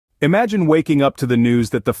Imagine waking up to the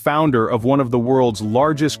news that the founder of one of the world's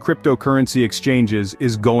largest cryptocurrency exchanges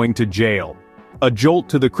is going to jail. A jolt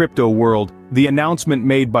to the crypto world, the announcement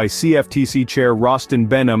made by CFTC Chair Rostin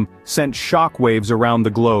Behnam sent shockwaves around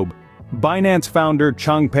the globe. Binance founder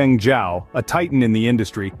Changpeng Zhao, a titan in the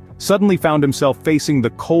industry, suddenly found himself facing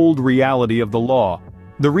the cold reality of the law.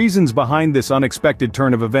 The reasons behind this unexpected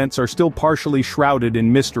turn of events are still partially shrouded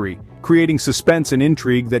in mystery, creating suspense and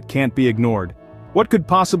intrigue that can't be ignored. What could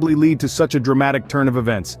possibly lead to such a dramatic turn of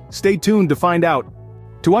events? Stay tuned to find out.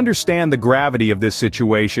 To understand the gravity of this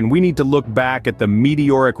situation, we need to look back at the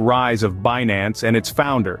meteoric rise of Binance and its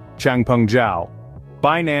founder, Changpeng Zhao.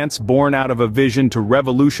 Binance, born out of a vision to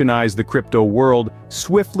revolutionize the crypto world,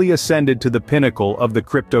 swiftly ascended to the pinnacle of the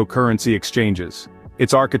cryptocurrency exchanges.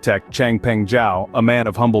 Its architect, Changpeng Zhao, a man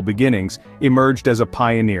of humble beginnings, emerged as a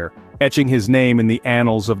pioneer, etching his name in the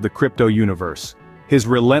annals of the crypto universe. His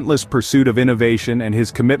relentless pursuit of innovation and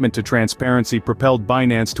his commitment to transparency propelled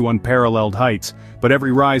Binance to unparalleled heights, but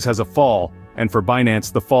every rise has a fall, and for Binance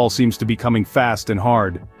the fall seems to be coming fast and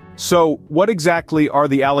hard. So, what exactly are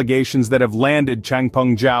the allegations that have landed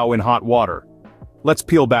Changpeng Zhao in hot water? Let's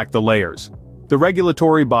peel back the layers. The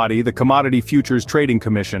regulatory body, the Commodity Futures Trading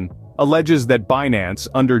Commission, alleges that Binance,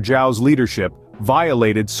 under Zhao's leadership,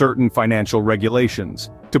 violated certain financial regulations.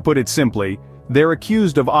 To put it simply, they're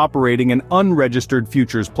accused of operating an unregistered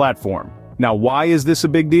futures platform. Now, why is this a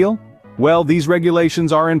big deal? Well, these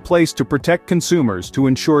regulations are in place to protect consumers, to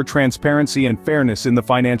ensure transparency and fairness in the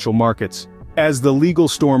financial markets. As the legal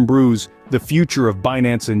storm brews, the future of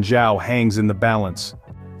Binance and Zhao hangs in the balance.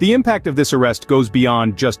 The impact of this arrest goes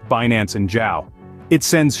beyond just Binance and Zhao. It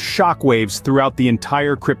sends shockwaves throughout the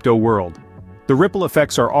entire crypto world. The ripple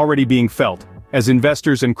effects are already being felt, as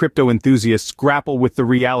investors and crypto enthusiasts grapple with the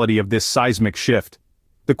reality of this seismic shift.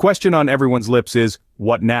 The question on everyone's lips is,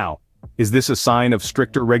 what now? Is this a sign of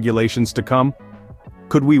stricter regulations to come?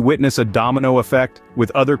 Could we witness a domino effect,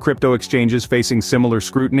 with other crypto exchanges facing similar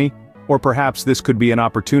scrutiny? Or perhaps this could be an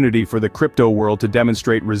opportunity for the crypto world to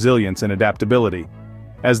demonstrate resilience and adaptability.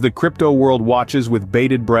 As the crypto world watches with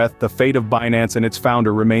bated breath, the fate of Binance and its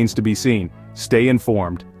founder remains to be seen. Stay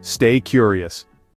informed, stay curious,